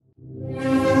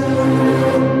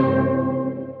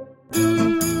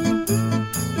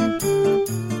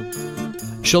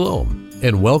Shalom,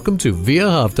 and welcome to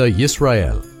V'ahavta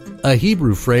Yisrael, a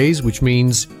Hebrew phrase which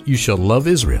means, you shall love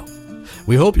Israel.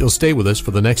 We hope you'll stay with us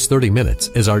for the next 30 minutes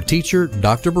as our teacher,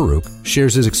 Dr. Baruch,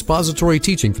 shares his expository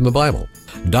teaching from the Bible.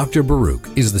 Dr. Baruch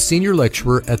is the senior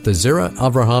lecturer at the Zera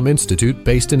Avraham Institute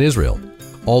based in Israel.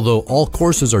 Although all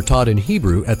courses are taught in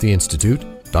Hebrew at the Institute,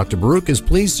 Dr. Baruch is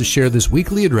pleased to share this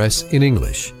weekly address in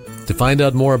English. To find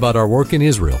out more about our work in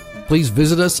Israel, please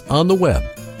visit us on the web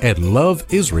at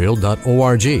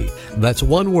loveisrael.org. That's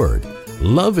one word,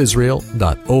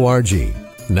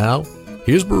 loveisrael.org. Now,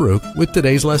 here's Baruch with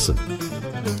today's lesson.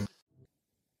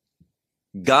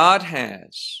 God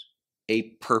has a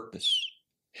purpose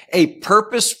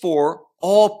for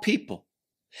all people.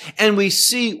 And we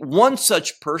see one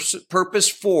such purpose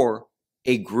for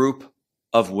a group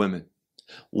of women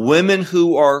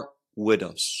who are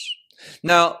widows.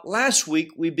 Now, last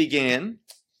week we began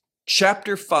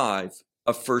chapter 5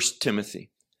 of 1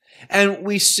 Timothy. And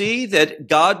we see that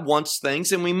God wants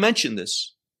things, and we mentioned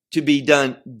this, to be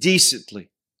done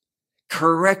decently,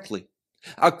 correctly,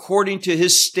 according to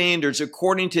His standards,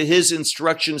 according to His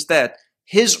instructions, that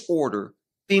His order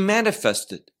be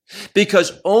manifested.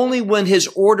 Because only when His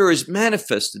order is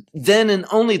manifested, then and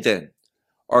only then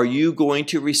are you going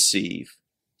to receive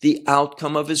the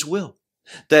outcome of His will.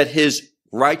 That His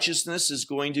righteousness is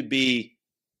going to be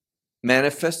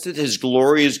manifested, His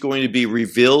glory is going to be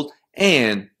revealed,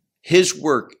 and His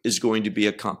work is going to be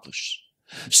accomplished.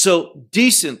 So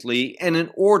decently and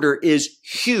in order is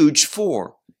huge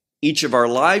for each of our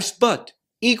lives, but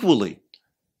equally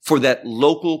for that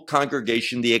local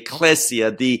congregation, the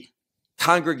ecclesia, the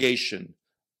congregation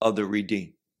of the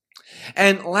redeemed.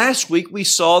 And last week we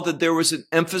saw that there was an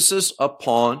emphasis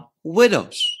upon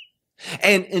widows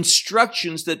and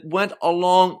instructions that went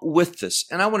along with this.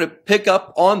 And I want to pick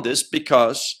up on this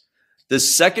because the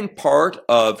second part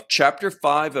of chapter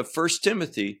 5 of 1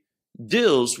 Timothy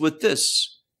deals with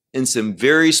this in some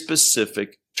very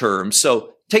specific terms.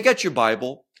 So take out your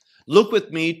Bible, look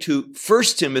with me to 1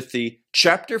 Timothy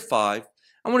chapter 5.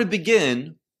 I want to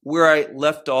begin where I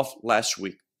left off last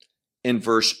week in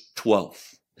verse 12.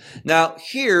 Now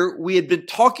here we had been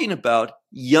talking about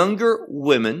younger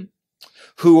women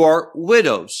who are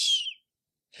widows,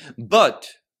 but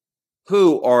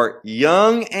who are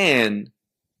young, and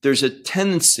there's a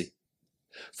tendency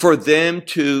for them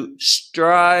to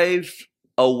strive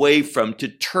away from, to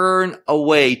turn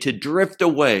away, to drift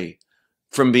away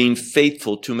from being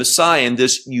faithful to Messiah and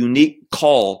this unique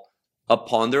call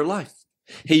upon their life.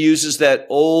 He uses that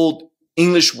old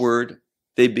English word,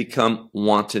 they become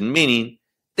wanton, meaning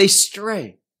they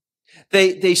stray.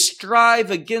 They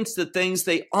strive against the things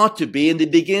they ought to be, and they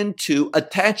begin to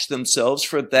attach themselves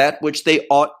for that which they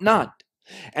ought not.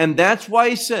 And that's why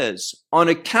he says, on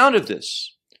account of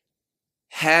this,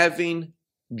 having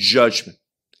judgment.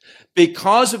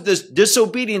 Because of this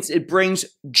disobedience, it brings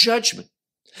judgment.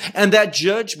 And that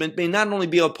judgment may not only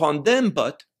be upon them,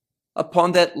 but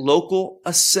upon that local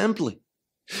assembly.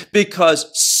 Because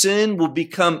sin will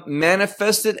become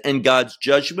manifested and God's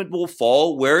judgment will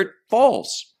fall where it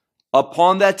falls,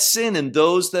 upon that sin and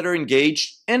those that are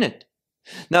engaged in it.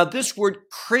 Now, this word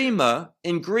krima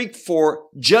in Greek for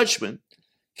judgment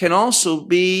can also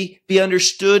be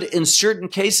understood in certain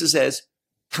cases as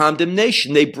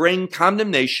condemnation. They bring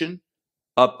condemnation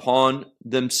upon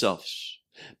themselves.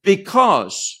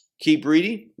 Because, keep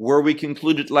reading, where we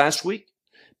concluded last week,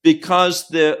 because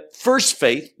the first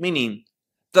faith, meaning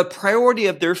the priority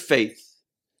of their faith,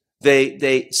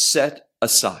 they set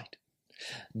aside.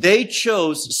 They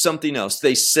chose something else.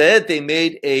 They said, they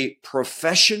made a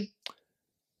profession.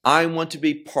 I want to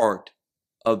be part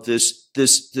of this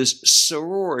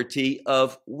sorority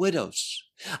of widows.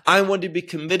 I want to be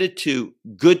committed to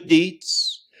good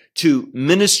deeds, to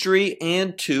ministry,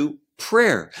 and to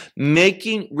prayer,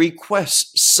 making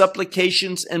requests,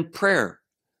 supplications, and prayer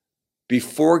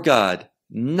before God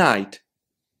night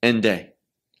and day.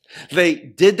 They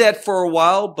did that for a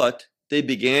while, but they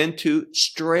began to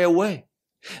stray away.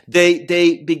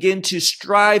 They begin to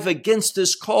strive against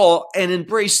this call and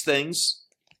embrace things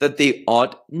that they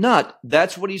ought not.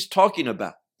 That's what he's talking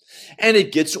about. And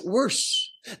it gets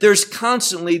worse. There's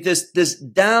constantly this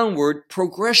downward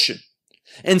progression.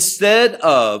 Instead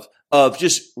of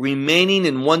just remaining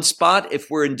in one spot,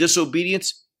 if we're in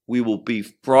disobedience, we will be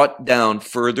brought down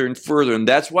further and further. And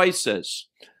that's why he says,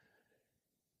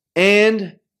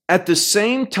 and at the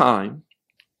same time,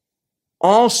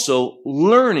 also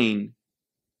learning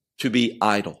to be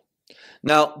idle.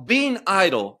 Now, being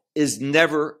idle is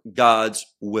never God's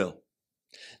will.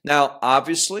 Now,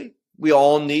 obviously, we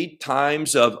all need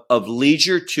times of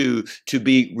leisure to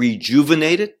be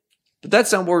rejuvenated, but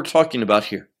that's not what we're talking about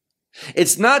here.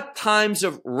 It's not times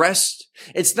of rest.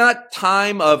 It's not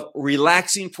time of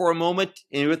relaxing for a moment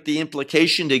and with the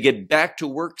implication to get back to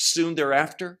work soon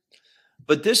thereafter.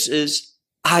 But this is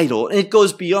idle. And it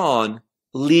goes beyond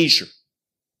leisure.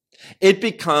 It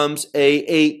becomes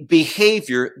a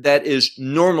behavior that is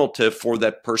normative for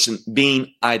that person,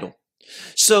 being idle.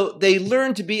 So they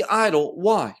learn to be idle.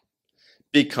 Why?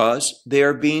 Because they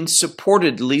are being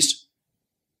supported, at least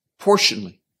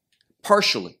partially.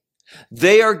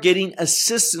 They are getting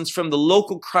assistance from the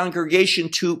local congregation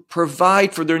to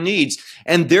provide for their needs.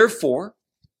 And therefore,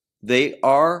 they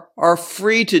are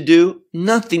free to do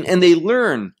nothing. And they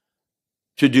learn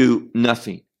to do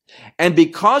nothing. And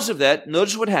because of that,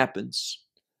 notice what happens.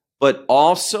 But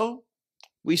also,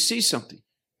 we see something.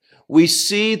 We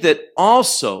see that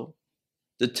also,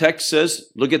 the text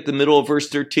says, look at the middle of verse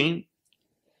 13,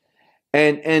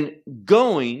 and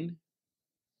going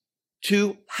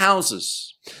to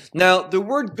houses. Now, the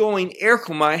word going,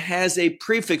 erchomai, has a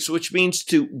prefix which means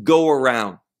to go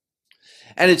around.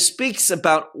 And it speaks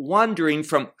about wandering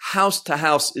from house to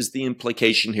house is the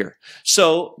implication here.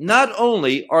 So not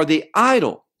only are they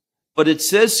idle, but it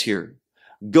says here,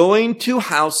 going to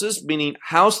houses, meaning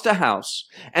house to house,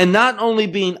 and not only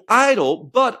being idle,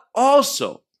 but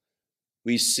also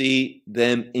we see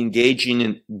them engaging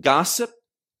in gossip,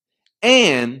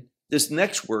 and this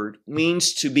next word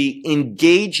means to be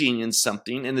engaging in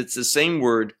something, and it's the same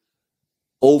word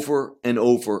over and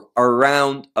over,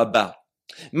 around, about.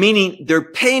 Meaning they're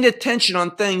paying attention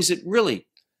on things that really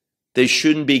they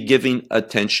shouldn't be giving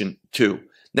attention to.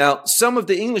 Now, some of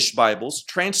the English Bibles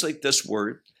translate this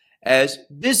word as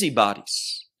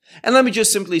busybodies. And let me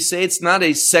just simply say it's not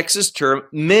a sexist term.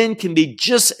 Men can be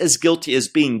just as guilty as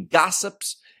being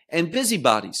gossips and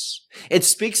busybodies. It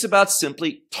speaks about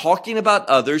simply talking about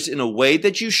others in a way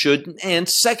that you shouldn't. And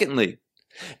secondly,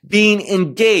 being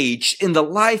engaged in the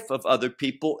life of other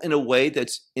people in a way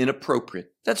that's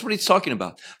inappropriate. That's what he's talking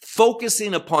about.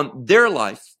 Focusing upon their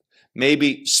life,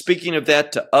 maybe speaking of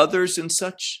that to others and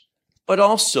such, but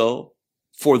also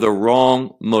for the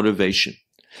wrong motivation.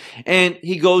 And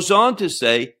he goes on to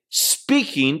say,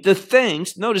 speaking the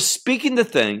things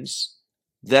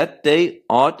that they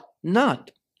ought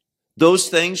not. Those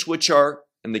things which are,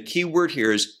 and the key word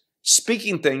here is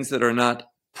speaking things that are not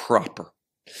proper.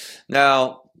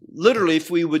 Now, literally, if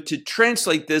we were to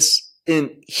translate this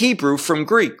in Hebrew from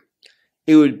Greek,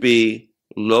 it would be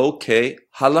lo ke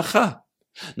halacha,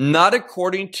 not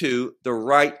according to the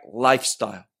right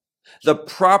lifestyle, the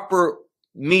proper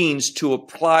means to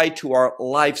apply to our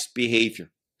life's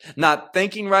behavior, not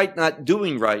thinking right, not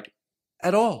doing right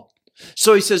at all.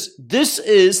 So he says, this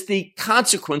is the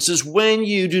consequences when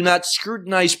you do not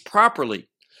scrutinize properly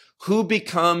who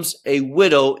becomes a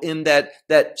widow in that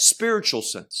spiritual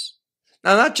sense.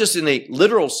 Now, not just in a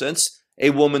literal sense, a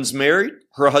woman's married,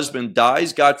 her husband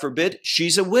dies, God forbid,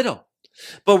 she's a widow.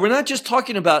 But we're not just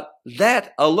talking about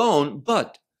that alone,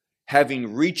 but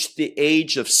having reached the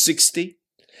age of 60,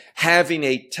 having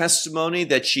a testimony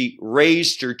that she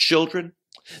raised her children,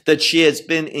 that she has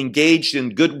been engaged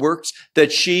in good works,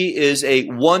 that she is a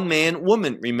one-man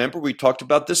woman. Remember, we talked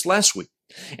about this last week.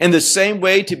 In the same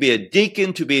way, to be a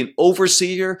deacon, to be an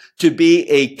overseer, to be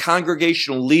a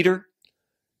congregational leader,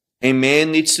 a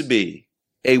man needs to be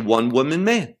a one-woman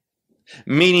man,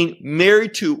 meaning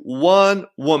married to one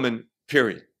woman,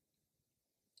 period.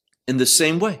 In the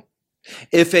same way,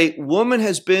 if a woman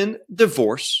has been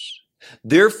divorced,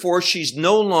 therefore she's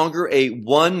no longer a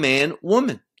one-man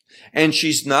woman. And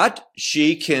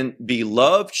she can be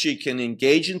loved, she can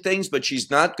engage in things, but she's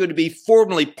not going to be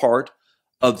formally part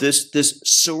of this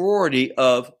sorority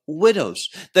of widows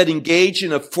that engage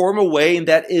in a formal way and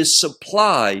that is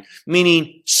supplied,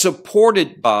 meaning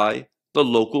supported by the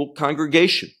local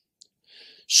congregation.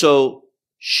 So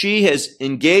she has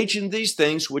engaged in these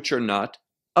things which are not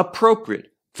appropriate.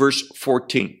 Verse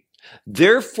 14.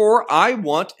 Therefore I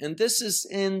want, and this is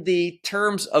in the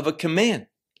terms of a command,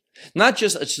 not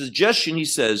just a suggestion. He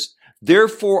says,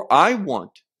 therefore I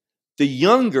want the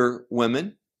younger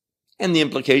women, and the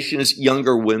implication is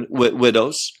younger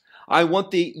widows. I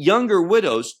want the younger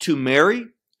widows to marry,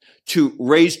 to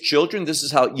raise children. This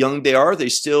is how young they are. They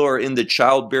still are in the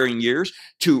childbearing years,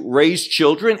 to raise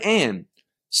children, and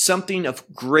something of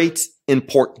great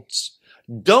importance.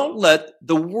 Don't let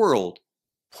the world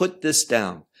put this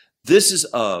down. This is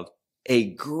of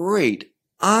a great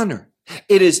honor.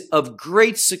 It is of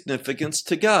great significance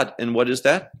to God. And what is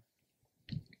that?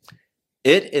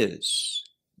 It is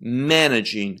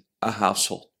managing a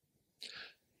household.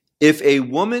 If a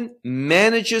woman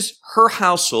manages her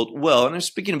household well, and I'm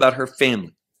speaking about her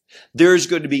family, there is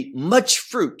going to be much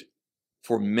fruit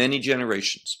for many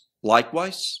generations.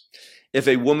 Likewise, if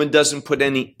a woman doesn't put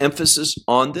any emphasis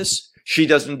on this, she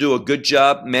doesn't do a good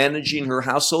job managing her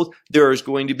household, there is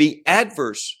going to be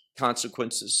adverse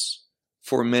consequences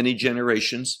for many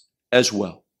generations as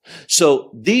well.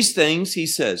 So these things, he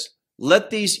says, let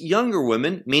these younger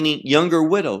women, meaning younger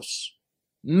widows,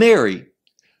 marry,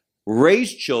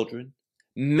 raise children,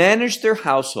 manage their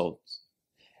households,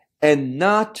 and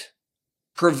not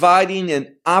providing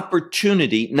an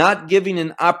opportunity, not giving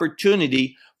an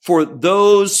opportunity for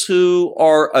those who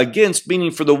are against,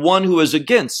 meaning for the one who is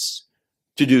against,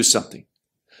 to do something,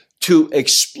 to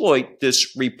exploit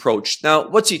this reproach. Now,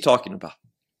 what's he talking about?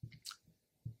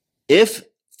 If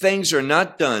things are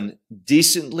not done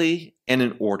decently and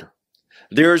in order,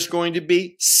 there's going to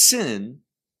be sin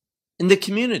in the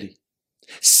community,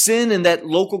 sin in that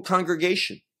local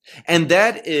congregation. And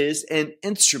that is an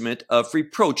instrument of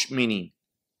reproach, meaning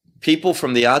people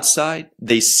from the outside,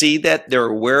 they see that, they're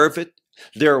aware of it,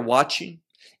 they're watching,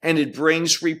 and it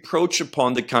brings reproach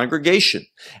upon the congregation.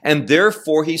 And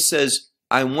therefore, he says,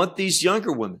 I want these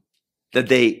younger women that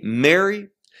they marry,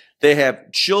 they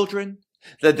have children,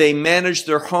 that they manage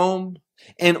their home,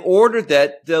 in order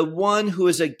that the one who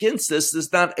is against this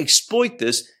does not exploit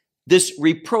this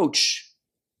reproach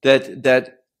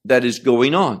that is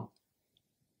going on.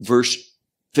 Verse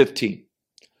 15.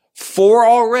 For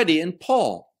already, and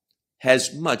Paul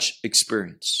has much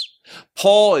experience.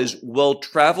 Paul is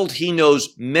well-traveled. He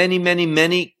knows many, many,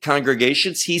 many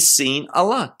congregations. He's seen a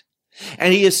lot.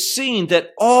 And he has seen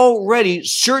that already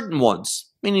certain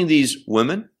ones, meaning these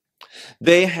women,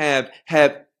 they have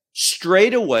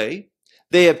strayed away.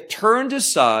 They have turned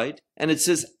aside, and it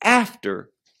says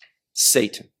after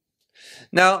Satan.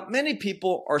 Now, many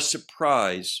people are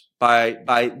surprised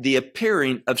by the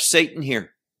appearing of Satan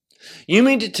here. You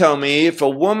mean to tell me if a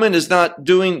woman is not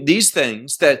doing these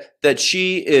things that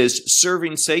she is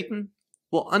serving Satan?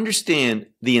 Well, understand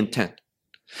the intent.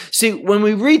 See, when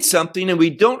we read something and we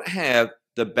don't have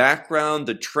the background,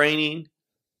 the training,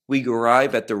 we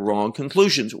arrive at the wrong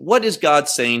conclusions. What is God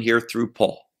saying here through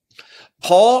Paul?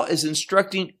 Paul is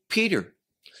instructing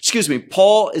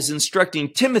Paul is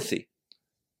instructing Timothy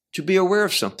to be aware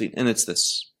of something, and it's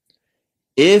this.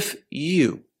 If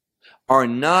you are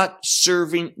not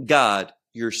serving God,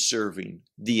 you're serving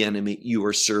the enemy. You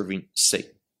are serving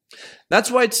Satan. That's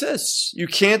why it says you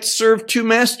can't serve two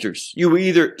masters. You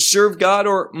either serve God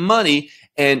or money,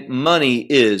 and money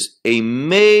is a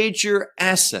major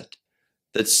asset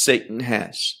that Satan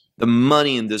has, the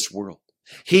money in this world.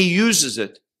 He uses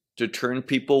it to turn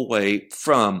people away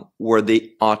from where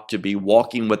they ought to be,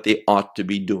 walking what they ought to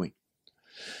be doing.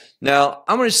 Now,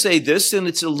 I'm going to say this, and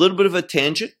it's a little bit of a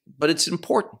tangent, but it's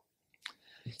important.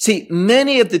 See,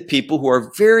 many of the people who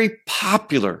are very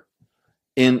popular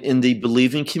in the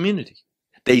believing community,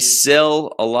 they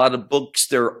sell a lot of books.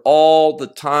 They're all the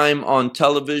time on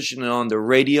television and on the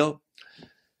radio.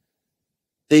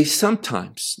 They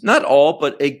sometimes, not all,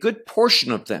 but a good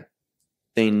portion of them,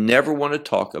 they never want to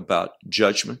talk about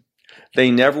judgment.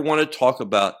 They never want to talk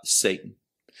about Satan.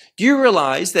 Do you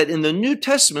realize that in the New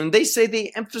Testament, they say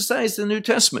they emphasize the New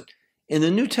Testament. In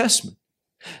the New Testament,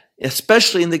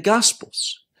 especially in the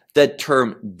Gospels, that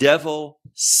term devil,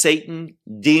 Satan,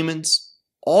 demons,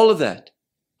 all of that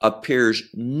appears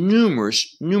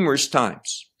numerous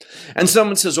times. And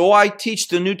someone says, oh, I teach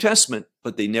the New Testament,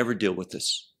 but they never deal with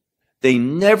this. They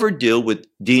never deal with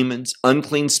demons,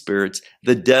 unclean spirits,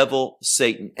 the devil,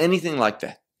 Satan, anything like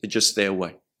that. They just stay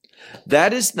away.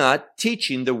 That is not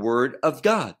teaching the Word of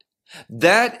God.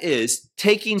 That is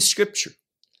taking Scripture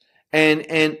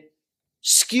and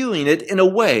skewing it in a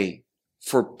way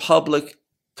for public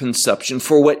consumption,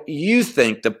 for what you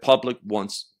think the public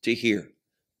wants to hear.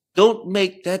 Don't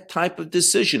make that type of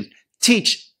decision.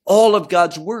 Teach all of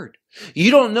God's Word.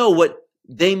 You don't know what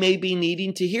they may be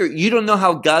needing to hear. You don't know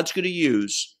how God's going to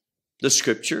use the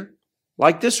Scripture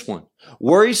like this one,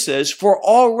 where he says, for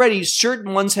already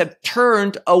certain ones have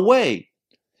turned away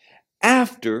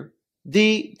after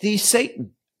the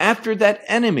Satan, after that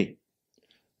enemy.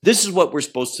 This is what we're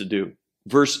supposed to do.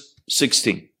 Verse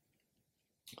 16.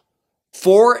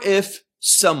 For if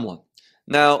someone.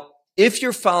 Now, if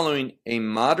you're following a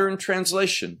modern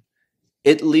translation,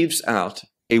 it leaves out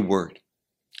a word.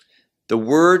 The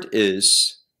word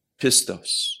is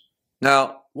pistos.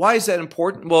 Now, why is that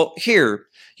important? Well, here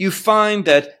you find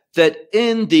that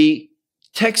in the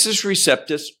Textus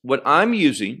Receptus, what I'm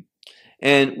using,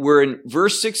 and we're in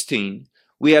verse 16,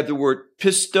 we have the word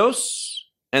pistos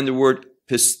and the word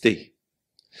pisti,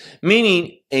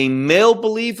 meaning a male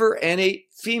believer and a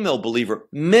female believer.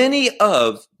 Many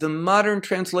of the modern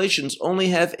translations only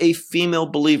have a female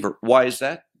believer. Why is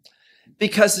that?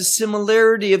 Because the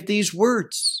similarity of these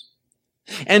words.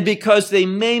 And because they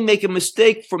may make a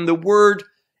mistake from the word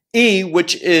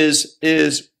which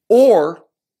is or,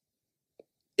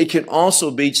 it can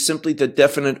also be simply the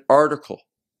definite article.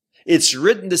 It's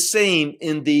written the same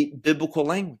in the biblical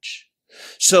language.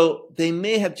 So they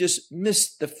may have just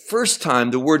missed the first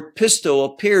time the word pisto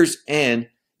appears and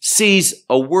sees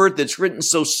a word that's written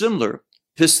so similar,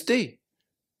 pisti.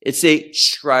 It's a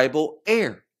scribal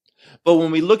error. But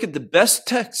when we look at the best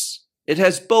texts, it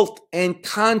has both, and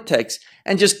context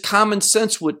and just common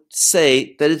sense would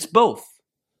say that it's both.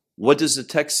 What does the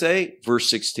text say? Verse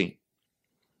 16.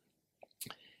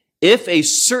 If a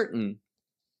certain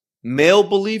male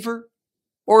believer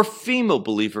or female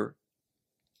believer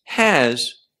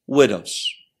has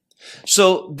widows.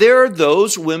 So there are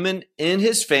those women in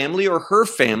his family or her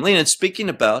family, and it's speaking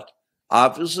about,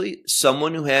 obviously,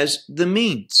 someone who has the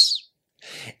means.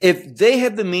 If they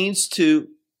have the means to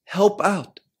help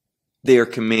out, they are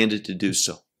commanded to do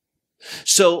so.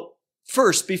 So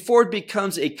first, before it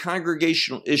becomes a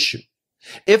congregational issue,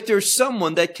 if there's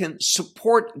someone that can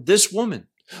support this woman,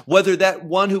 whether that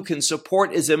one who can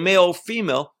support is a male or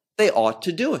female, they ought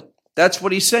to do it. That's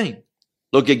what he's saying.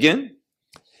 Look again.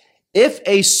 If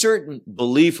a certain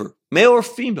believer, male or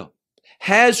female,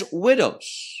 has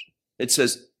widows, it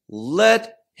says,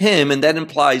 let him, and that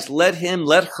implies let him,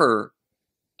 let her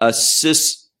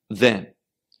assist them.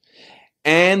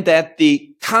 And that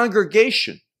the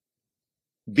congregation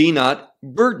be not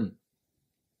burdened.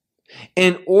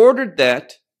 In order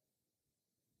that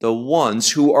the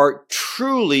ones who are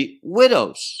truly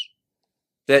widows,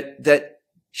 that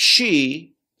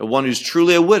she, the one who's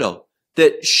truly a widow,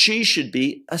 that she should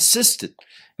be assisted.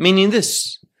 Meaning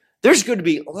this, there's going to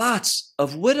be lots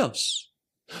of widows.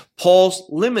 Paul's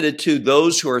limited to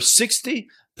those who are 60,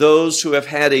 those who have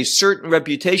had a certain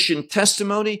reputation,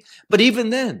 testimony, but even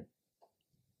then,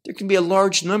 there can be a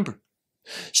large number.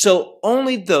 So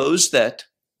only those that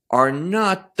are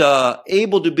not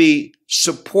able to be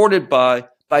supported by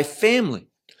family,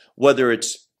 whether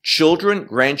it's children,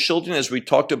 grandchildren, as we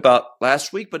talked about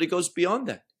last week, but it goes beyond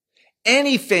that.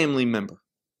 Any family member,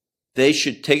 they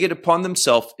should take it upon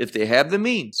themselves if they have the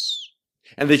means,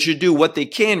 and they should do what they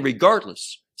can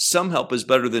regardless. Some help is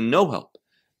better than no help.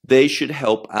 They should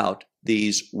help out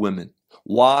these women.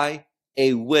 Why?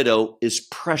 A widow is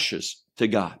precious to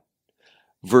God.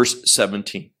 Verse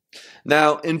 17.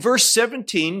 Now, in verse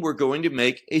 17, we're going to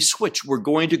make a switch. We're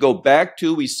going to go back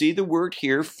to, we see the word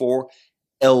here for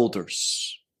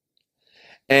elders.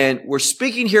 And we're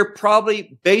speaking here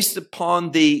probably based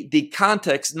upon the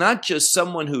context, not just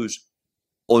someone who's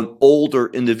an older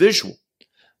individual,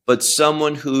 but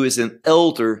someone who is an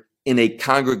elder in a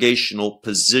congregational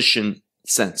position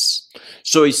sense.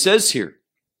 So he says here,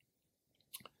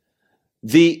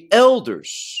 the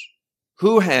elders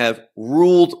who have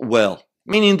ruled well,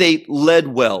 meaning they led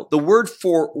well. The word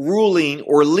for ruling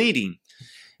or leading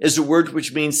is a word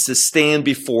which means to stand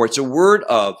before. It's a word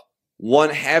of one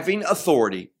having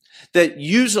authority that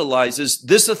utilizes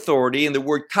this authority, and the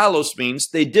word kalos means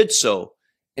they did so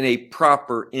in a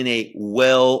proper, in a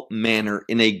well manner,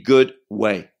 in a good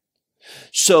way.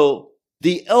 So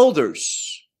the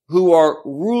elders who are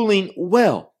ruling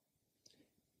well,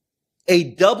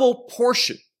 a double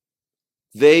portion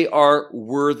they are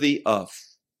worthy of.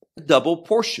 A double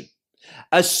portion,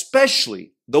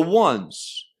 especially the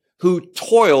ones who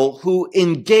toil, who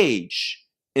engage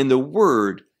in the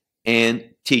word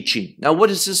and teaching. Now,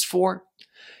 what is this for?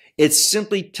 It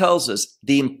simply tells us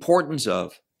the importance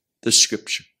of the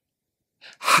scripture,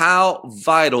 how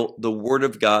vital the word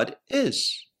of God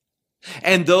is,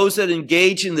 and those that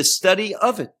engage in the study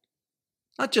of it.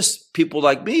 Not just people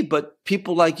like me, but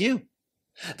people like you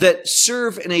that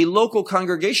serve in a local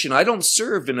congregation. I don't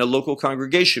serve in a local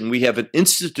congregation. We have an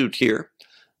institute here,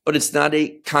 but it's not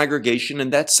a congregation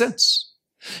in that sense.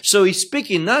 So he's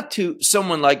speaking not to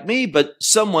someone like me, but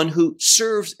someone who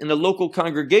serves in a local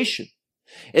congregation.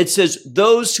 It says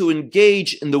those who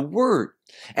engage in the word,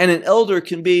 and an elder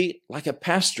can be like a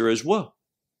pastor as well,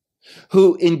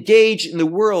 who engage in the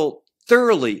world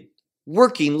thoroughly,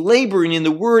 working, laboring in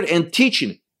the word and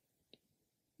teaching it.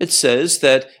 It says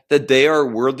that they are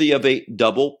worthy of a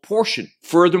double portion.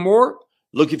 Furthermore,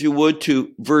 look if you would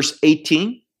to verse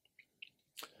 18.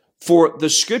 For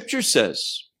the scripture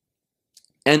says,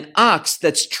 an ox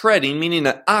that's treading, meaning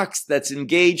an ox that's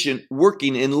engaged in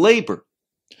working in labor,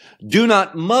 do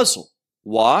not muzzle.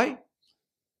 Why?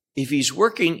 If he's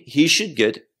working, he should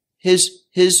get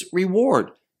his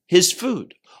reward, his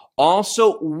food.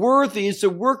 Also, worthy is the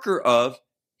worker of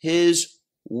his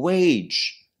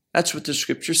wage. That's what the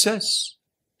scripture says.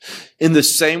 In the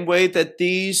same way that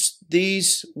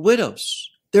these widows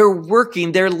They're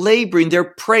working, they're laboring, they're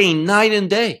praying night and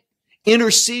day,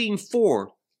 interceding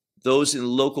for those in the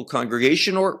local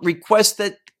congregation or requests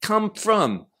that come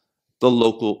from the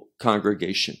local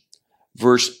congregation.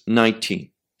 Verse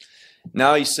 19.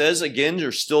 Now he says, again,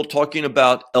 they're still talking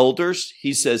about elders.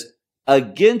 He says,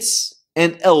 against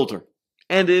an elder.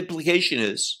 And the implication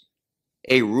is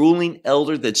a ruling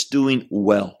elder that's doing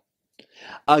well.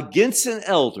 Against an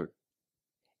elder,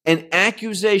 an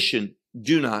accusation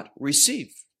do not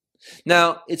receive.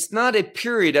 Now, it's not a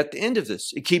period at the end of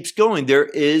this. It keeps going. There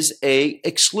is a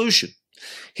exclusion.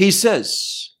 He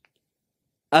says,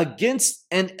 against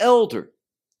an elder,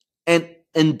 an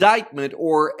indictment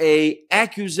or a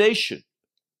accusation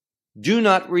do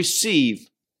not receive.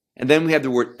 And then we have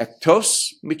the word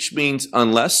ektos, which means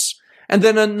unless. And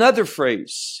then another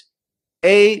phrase,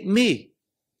 a me.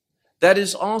 That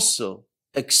is also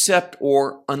except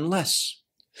or unless.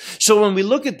 So when we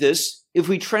look at this, if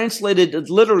we translated it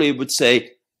literally, it would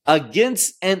say,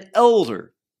 against an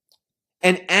elder,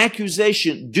 an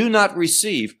accusation do not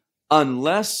receive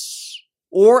unless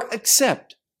or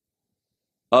except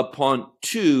upon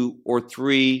 2 or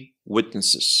 3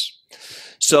 witnesses.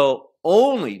 So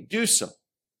only do so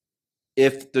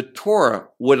if the Torah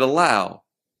would allow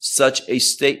such a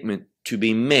statement to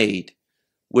be made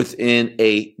within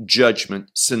a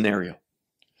judgment scenario.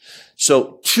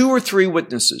 So 2 or 3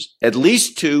 witnesses, at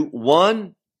least 2,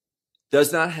 1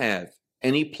 does not have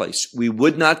any place. We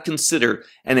would not consider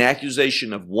an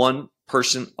accusation of 1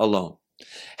 person alone.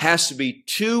 Has to be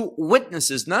 2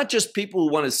 witnesses, not just people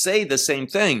who want to say the same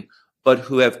thing, but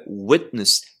who have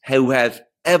witnessed, who have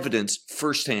evidence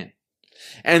firsthand.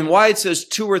 And why it says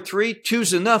 2 or 3,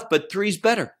 2's enough, but 3's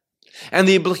better. And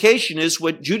the implication is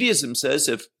what Judaism says,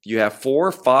 if you have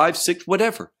 4, 5, 6,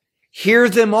 whatever, hear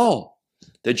them all,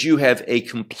 that you have a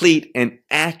complete and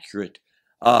accurate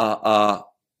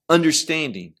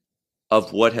understanding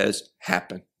of what has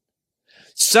happened.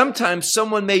 Sometimes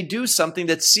someone may do something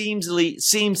that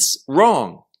seems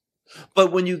wrong,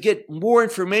 but when you get more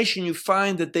information, you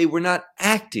find that they were not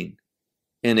acting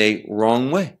in a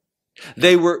wrong way.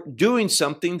 They were doing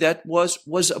something that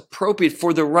was appropriate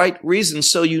for the right reason,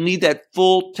 so you need that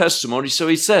full testimony. So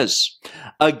he says,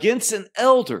 against an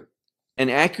elder,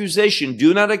 an accusation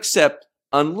do not accept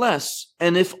unless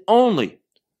and if only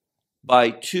by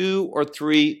 2 or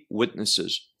 3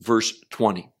 witnesses. Verse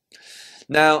 20.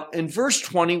 Now, in verse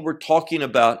 20, we're talking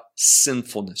about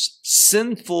sinfulness,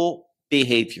 sinful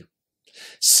behavior.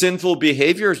 Sinful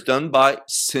behavior is done by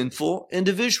sinful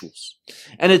individuals.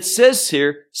 And it says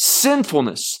here,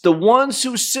 sinfulness, the ones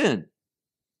who sin,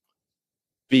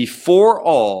 before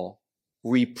all,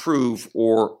 reprove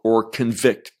or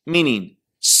convict, meaning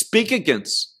speak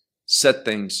against, set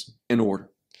things in order.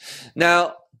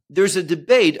 Now, there's a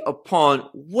debate upon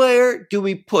where do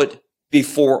we put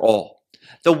before all.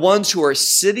 The ones who are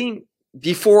sitting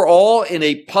before all in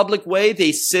a public way,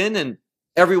 they sin and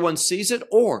everyone sees it,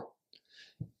 or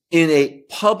in a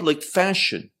public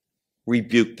fashion,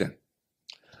 rebuke them.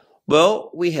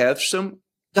 Well, we have some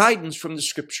guidance from the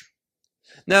scripture.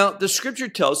 Now, the scripture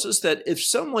tells us that if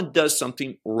someone does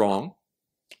something wrong,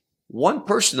 one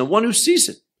person, the one who sees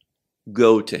it,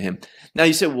 go to him. Now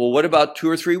you say, well, what about 2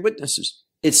 or 3 witnesses?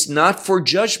 It's not for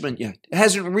judgment yet. It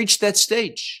hasn't reached that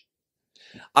stage.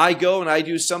 I go and I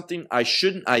do something I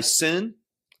shouldn't, I sin,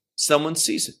 someone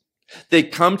sees it. They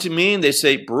come to me and they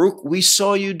say, Baruch, we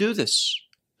saw you do this.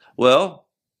 Well,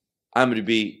 I'm going to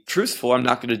be truthful. I'm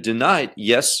not going to deny it.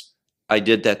 Yes, I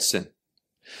did that sin.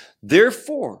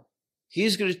 Therefore,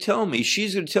 he's going to tell me,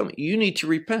 she's going to tell me, you need to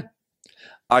repent.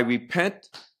 I repent.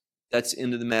 That's the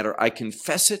end of the matter. I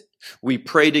confess it. We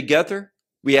pray together.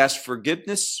 We ask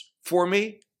forgiveness for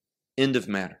me. End of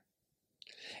matter.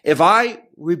 If I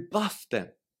rebuff them,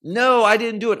 no, I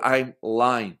didn't do it. I'm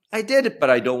lying. I did it, but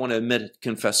I don't want to admit it,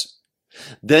 confess it.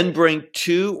 Then bring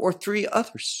 2 or 3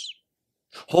 others.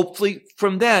 Hopefully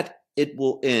from that, it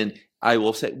will end. I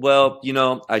will say, well,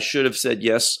 I should have said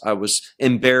yes. I was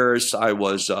embarrassed. I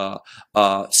was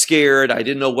scared. I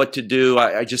didn't know what to do.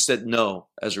 I just said no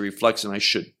as a reflection. I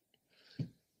shouldn't.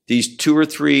 These 2 or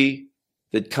 3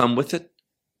 that come with it,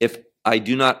 if I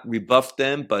do not rebuff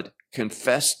them, but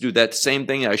confess, do that same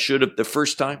thing I should have the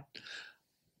first time,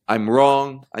 I'm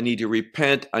wrong. I need to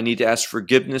repent. I need to ask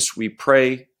forgiveness. We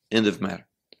pray. End of matter.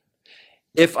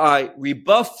 If I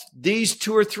rebuff these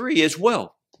 2 or 3 as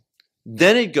well,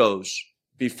 then it goes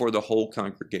before the whole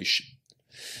congregation.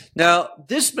 Now,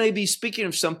 this may be speaking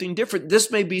of something different.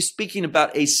 This may be speaking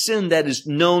about a sin that is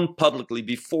known publicly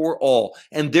before all,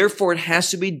 and therefore it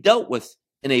has to be dealt with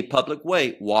in a public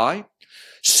way. Why?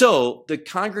 So the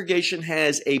congregation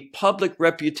has a public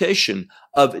reputation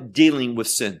of dealing with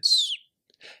sins.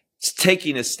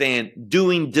 taking a stand,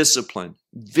 doing discipline.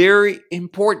 Very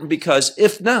important, because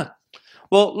if not,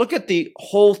 well, look at the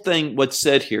whole thing, what's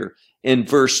said here in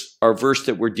our verse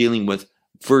that we're dealing with,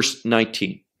 verse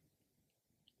 19.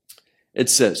 It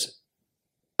says,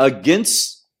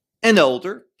 against an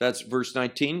elder, that's verse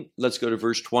 19. Let's go to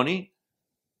verse 20.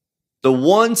 The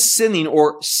one sinning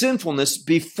or sinfulness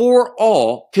before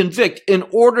all convict, in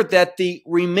order that the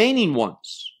remaining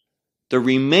ones,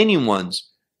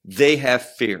 they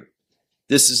have fear.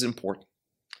 This is important.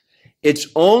 It's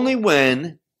only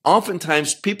when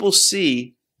oftentimes people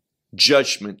see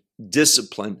judgment,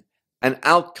 discipline, an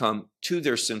outcome to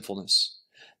their sinfulness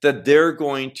that they're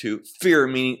going to fear,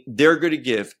 meaning they're going to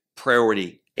give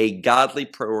priority, a godly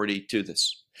priority to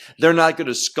this. They're not going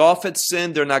to scoff at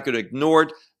sin. They're not going to ignore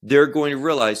it. They're going to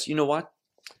realize, you know what?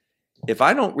 If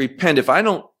I don't repent, if I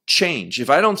don't change, if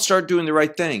I don't start doing the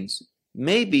right things,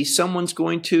 maybe someone's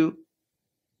going to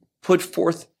put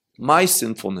forth my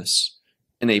sinfulness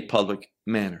in a public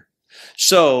manner.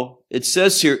 So it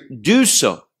says here, do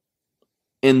so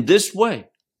in this way.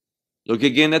 Look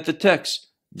again at the text,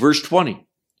 verse 20.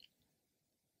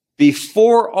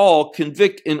 Before all,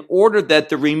 convict, in order that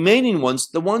the remaining ones,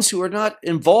 the ones who are not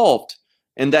involved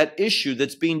in that issue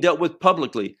that's being dealt with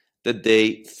publicly, that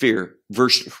they fear.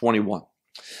 Verse 21.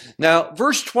 Now,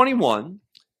 verse 21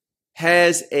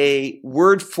 has a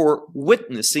word for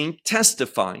witnessing,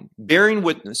 testifying, bearing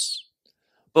witness.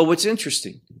 But what's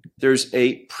interesting, there's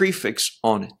a prefix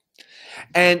on it.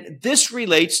 And this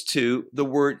relates to the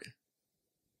word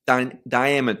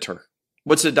diameter.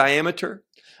 What's a diameter?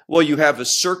 Well, you have a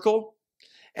circle,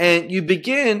 and you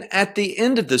begin at the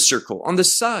end of the circle, on the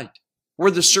side,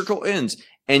 where the circle ends.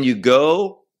 And you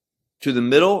go to the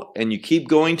middle, and you keep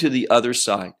going to the other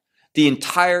side. The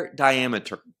entire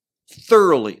diameter,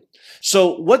 thoroughly.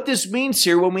 So what this means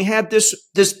here, when we have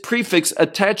this prefix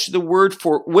attached to the word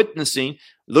for witnessing,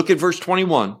 look at verse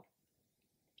 21.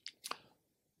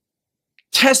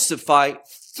 Testify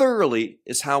thoroughly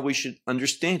is how we should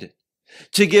understand it.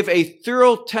 To give a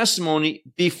thorough testimony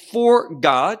before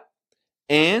God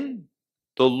and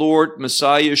the Lord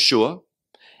Messiah Yeshua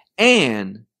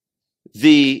and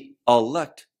the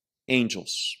elect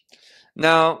angels.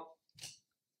 Now,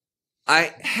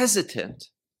 I hesitate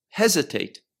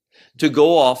to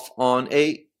go off on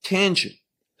a tangent,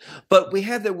 but we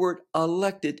have the word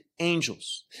elected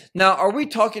angels. Now, are we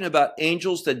talking about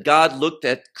angels that God looked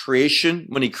at creation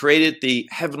when he created the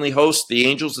heavenly host, the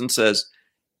angels, and says,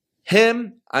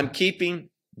 him I'm keeping,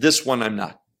 this one I'm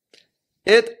not.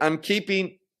 It I'm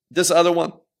keeping, this other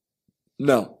one,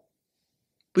 no.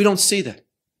 We don't see that.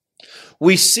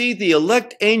 We see the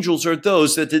elect angels are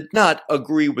those that did not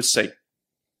agree with Satan.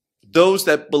 Those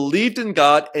that believed in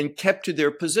God and kept to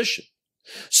their position.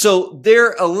 So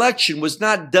their election was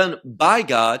not done by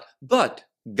God, but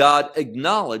God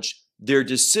acknowledged their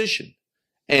decision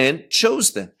and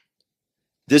chose them.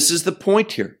 This is the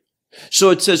point here. So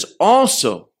it says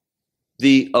also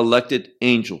the elected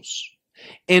angels.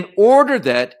 In order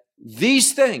that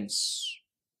these things,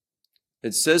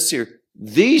 it says here,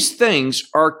 these things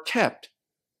are kept,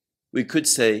 we could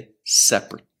say,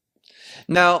 separate.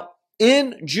 Now,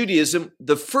 in Judaism,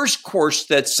 the first course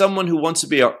that someone who wants to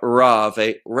be a rav,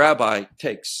 a rabbi,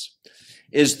 takes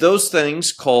is those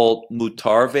things called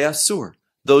mutar ve'asur,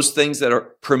 those things that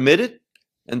are permitted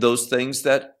and those things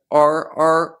that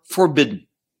are forbidden.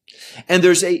 And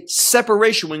there's a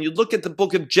separation. When you look at the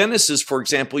book of Genesis, for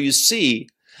example, you see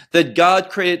that God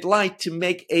created light to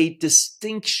make a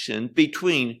distinction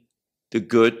between the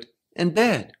good and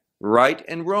bad, right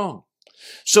and wrong.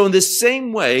 So in the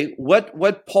same way,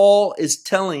 what Paul is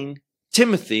telling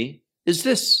Timothy is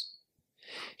this.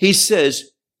 He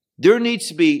says, there needs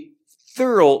to be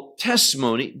thorough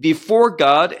testimony before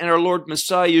God and our Lord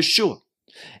Messiah Yeshua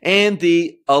and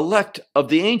the elect of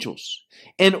the angels,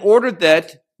 in order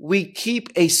that we keep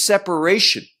a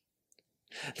separation,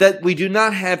 that we do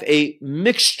not have a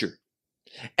mixture.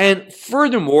 And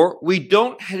furthermore, we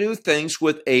don't do things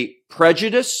with a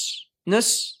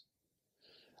prejudiceness,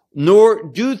 nor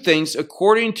do things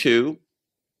according to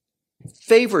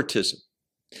favoritism.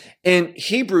 In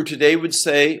Hebrew today would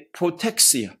say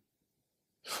protexia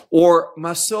or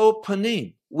maso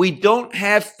panim. We don't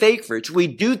have favorites. We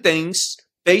do things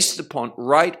based upon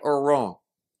right or wrong.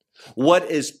 What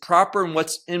is proper and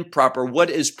what's improper, what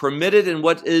is permitted and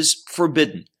what is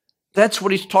forbidden. That's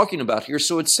what he's talking about here.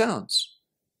 So it sounds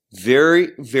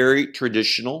very, very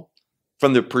traditional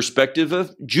from the perspective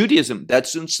of Judaism. That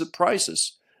shouldn't surprise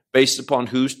us based upon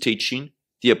who's teaching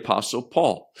the Apostle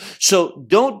Paul. So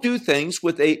don't do things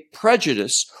with a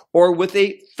prejudice or with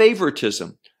a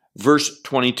favoritism. Verse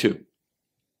 22.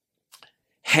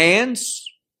 Hands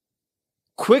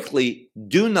Quickly,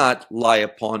 do not lie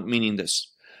upon, meaning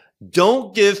this.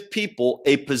 Don't give people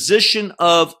a position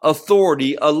of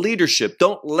authority, a leadership.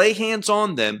 Don't lay hands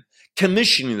on them,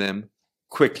 commissioning them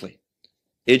quickly.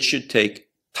 It should take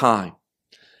time,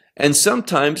 and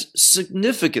sometimes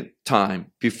significant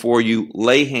time, before you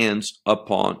lay hands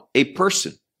upon a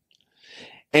person.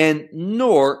 And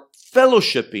nor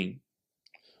fellowshipping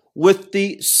with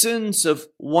the sins of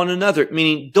one another,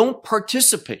 meaning don't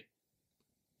participate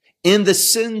in the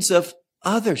sins of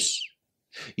others.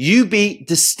 You be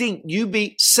distinct, you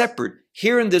be separate.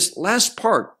 Here in this last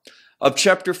part of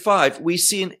chapter 5, we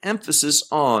see an emphasis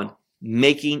on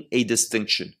making a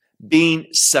distinction, being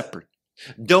separate.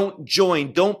 Don't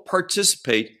join, don't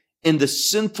participate in the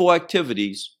sinful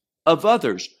activities of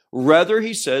others. Rather,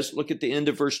 he says, look at the end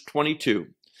of verse 22.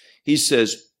 He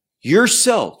says,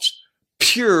 yourselves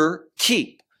pure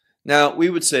keep. Now, we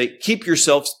would say, keep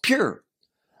yourselves pure.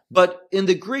 But in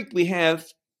the Greek, we have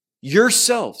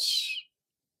yourselves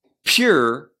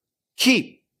pure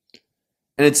keep.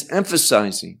 And it's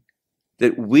emphasizing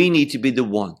that we need to be the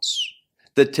ones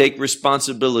that take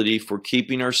responsibility for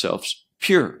keeping ourselves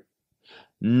pure.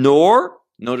 Nor,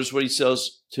 notice what he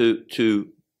says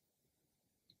to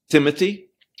Timothy,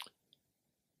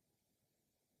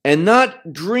 and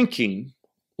not drinking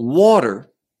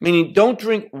water, meaning don't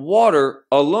drink water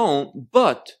alone,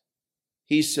 but,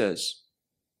 he says,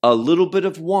 a little bit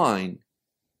of wine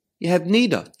you have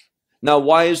need of. Now,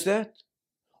 why is that?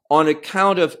 On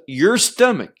account of your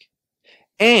stomach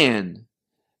and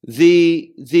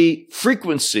the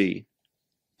frequency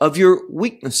of your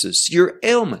weaknesses, your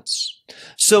ailments.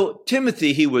 So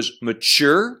Timothy, he was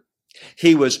mature,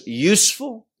 he was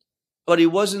useful, but he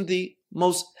wasn't the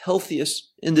most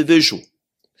healthiest individual.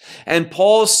 And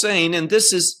Paul's saying, and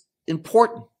this is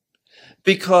important,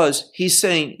 because he's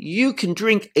saying you can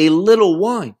drink a little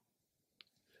wine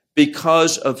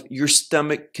because of your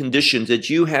stomach condition, that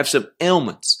you have some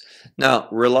ailments. Now,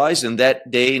 realize in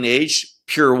that day and age,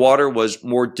 pure water was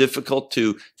more difficult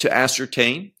to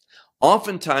ascertain.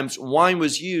 Oftentimes, wine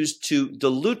was used to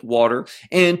dilute water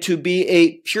and to be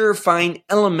a purifying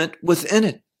element within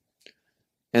it.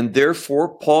 And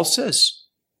therefore, Paul says,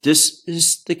 this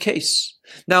is the case.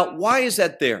 Now, why is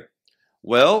that there?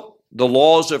 Well, the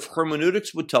laws of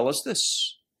hermeneutics would tell us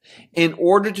this. In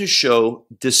order to show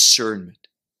discernment.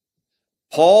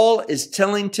 Paul is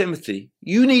telling Timothy,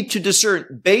 you need to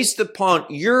discern based upon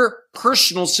your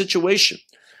personal situation,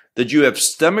 that you have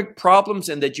stomach problems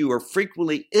and that you are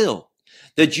frequently ill,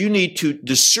 that you need to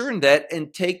discern that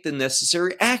and take the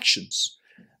necessary actions.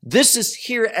 This is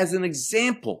here as an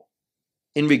example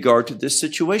in regard to this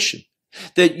situation,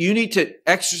 that you need to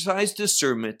exercise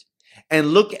discernment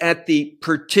and look at the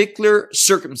particular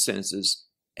circumstances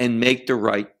and make the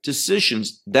right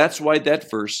decisions. That's why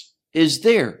that verse is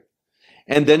there.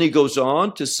 And then he goes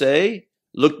on to say,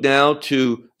 look now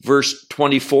to verse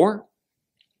 24.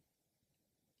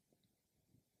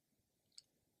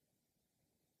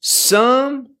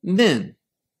 Some men,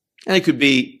 and it could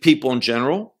be people in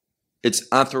general, it's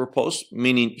anthropos,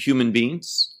 meaning human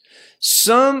beings.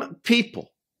 Some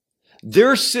people,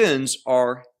 their sins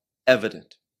are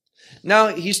evident. Now,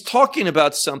 he's talking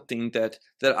about something that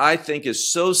I think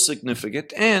is so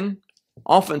significant and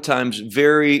oftentimes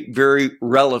very, very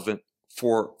relevant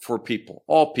for people,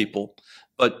 all people,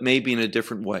 but maybe in a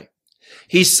different way.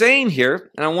 He's saying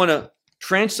here, and I want to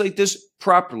translate this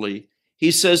properly, he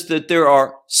says that there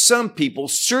are some people,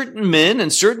 certain men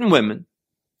and certain women,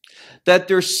 that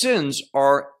their sins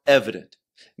are evident,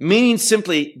 meaning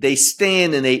simply they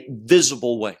stand in a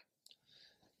visible way.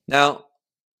 Now,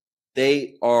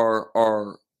 they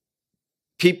are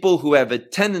people who have a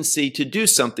tendency to do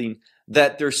something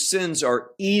that their sins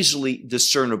are easily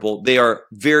discernible. They are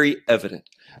very evident.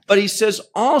 But he says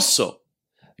also,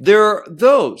 there are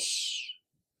those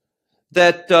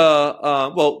that,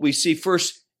 we see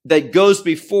first that goes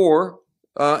before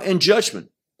in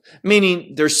judgment,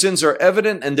 meaning their sins are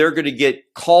evident and they're going to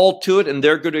get called to it and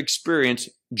they're going to experience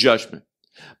judgment.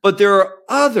 But there are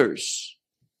others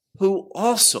who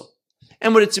also,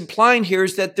 and what it's implying here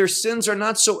is that their sins are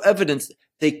not so evident.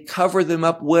 They cover them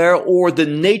up or the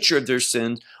nature of their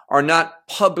sins are not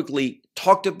publicly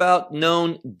talked about,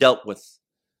 known, dealt with.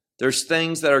 There's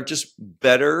things that are just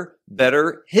better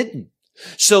hidden.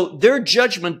 So their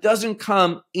judgment doesn't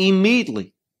come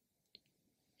immediately.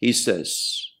 He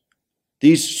says,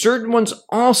 these certain ones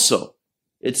also,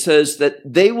 it says that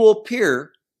they will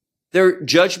appear, their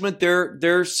judgment,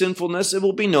 their sinfulness, it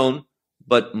will be known,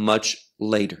 but much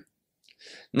later.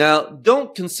 Now,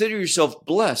 don't consider yourself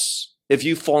blessed if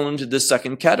you fall into the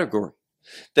second category,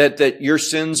 that your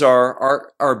sins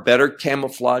are better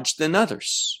camouflaged than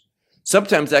others.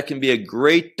 Sometimes that can be a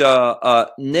great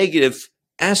negative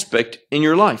aspect in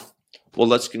your life. Well,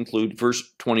 let's conclude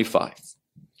verse 25.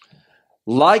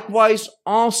 Likewise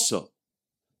also,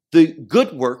 the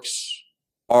good works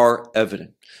are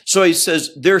evident. So he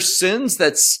says there's sins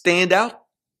that stand out,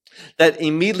 that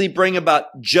immediately bring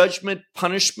about judgment,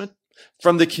 punishment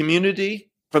from the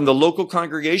community, from the local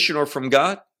congregation, or from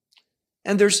God.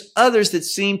 And there's others that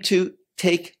seem to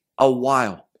take a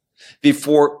while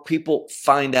before people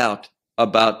find out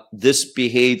about this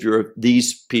behavior of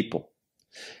these people.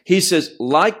 He says,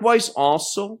 likewise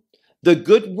also, the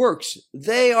good works,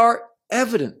 they are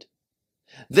evident.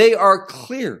 They are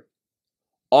clear.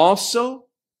 Also,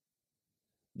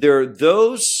 there are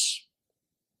those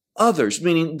others,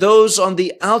 meaning those on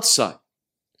the outside.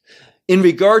 In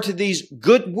regard to these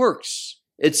good works,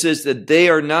 it says that they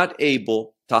are not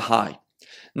able to hide.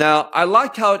 Now, I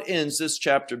like how it ends this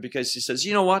chapter because he says,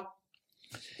 you know what?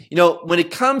 When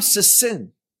it comes to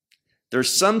sin,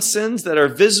 there's some sins that are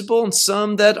visible and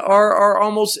some that are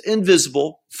almost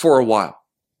invisible for a while.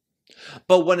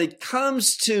 But when it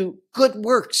comes to good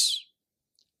works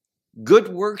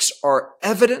are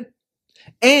evident.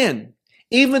 And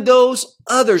even those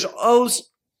others,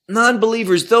 those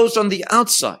non-believers, those on the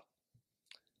outside,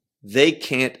 they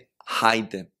can't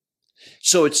hide them.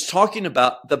 So it's talking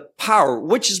about the power.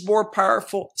 Which is more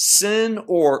powerful, sin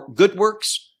or good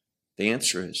works? The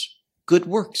answer is good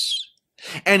works.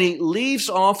 And he leaves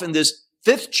off in this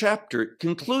 5th chapter,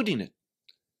 concluding it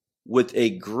with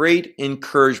a great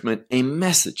encouragement, a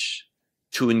message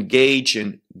to engage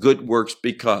in good works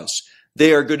because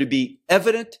they are going to be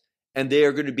evident and they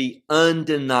are going to be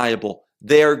undeniable.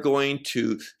 They are going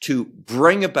to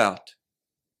bring about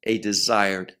a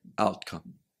desired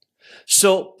outcome.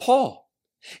 So Paul,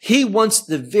 he wants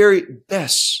the very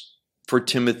best for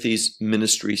Timothy's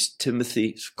ministries,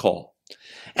 Timothy's call.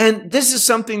 And this is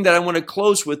something that I want to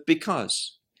close with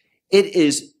because it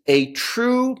is a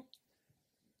true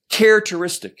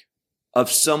characteristic of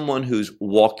someone who's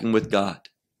walking with God,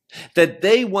 that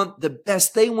they want the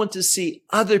best. They want to see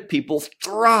other people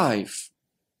thrive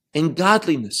in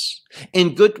godliness,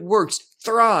 in good works,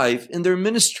 thrive in their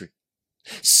ministry.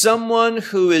 Someone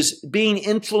who is being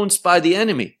influenced by the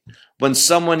enemy. When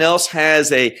someone else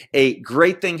has a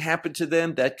great thing happen to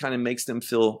them, that kind of makes them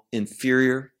feel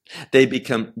inferior. They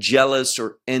become jealous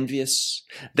or envious.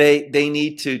 They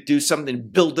need to do something,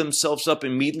 build themselves up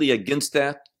immediately against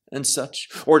that and such,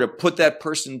 or to put that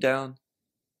person down.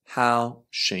 How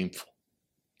shameful.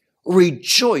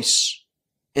 Rejoice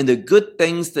in the good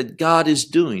things that God is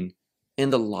doing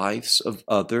in the lives of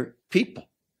other people.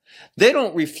 They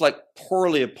don't reflect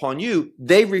poorly upon you.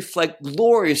 They reflect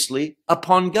gloriously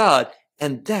upon God.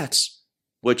 And that's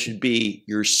what should be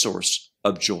your source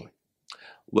of joy.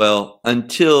 Well,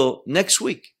 until next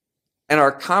week and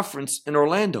our conference in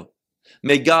Orlando,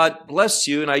 may God bless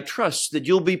you. And I trust that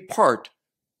you'll be part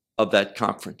of that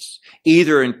conference,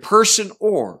 either in person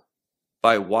or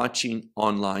by watching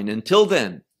online. Until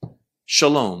then,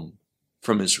 shalom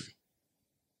from Israel.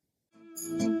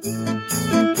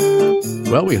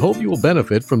 Well, we hope you will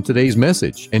benefit from today's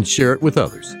message and share it with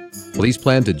others. Please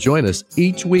plan to join us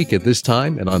each week at this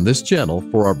time and on this channel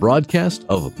for our broadcast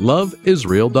of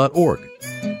loveisrael.org.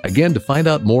 Again, to find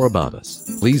out more about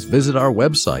us, please visit our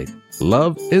website,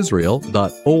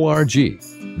 loveisrael.org.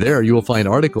 There you will find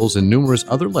articles and numerous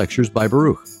other lectures by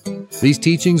Baruch. These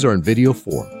teachings are in video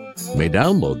form. You may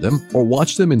download them or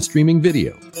watch them in streaming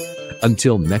video.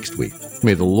 Until next week,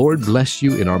 may the Lord bless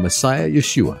you in our Messiah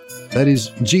Yeshua, that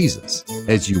is, Jesus,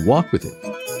 as you walk with Him.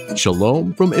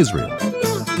 Shalom from Israel.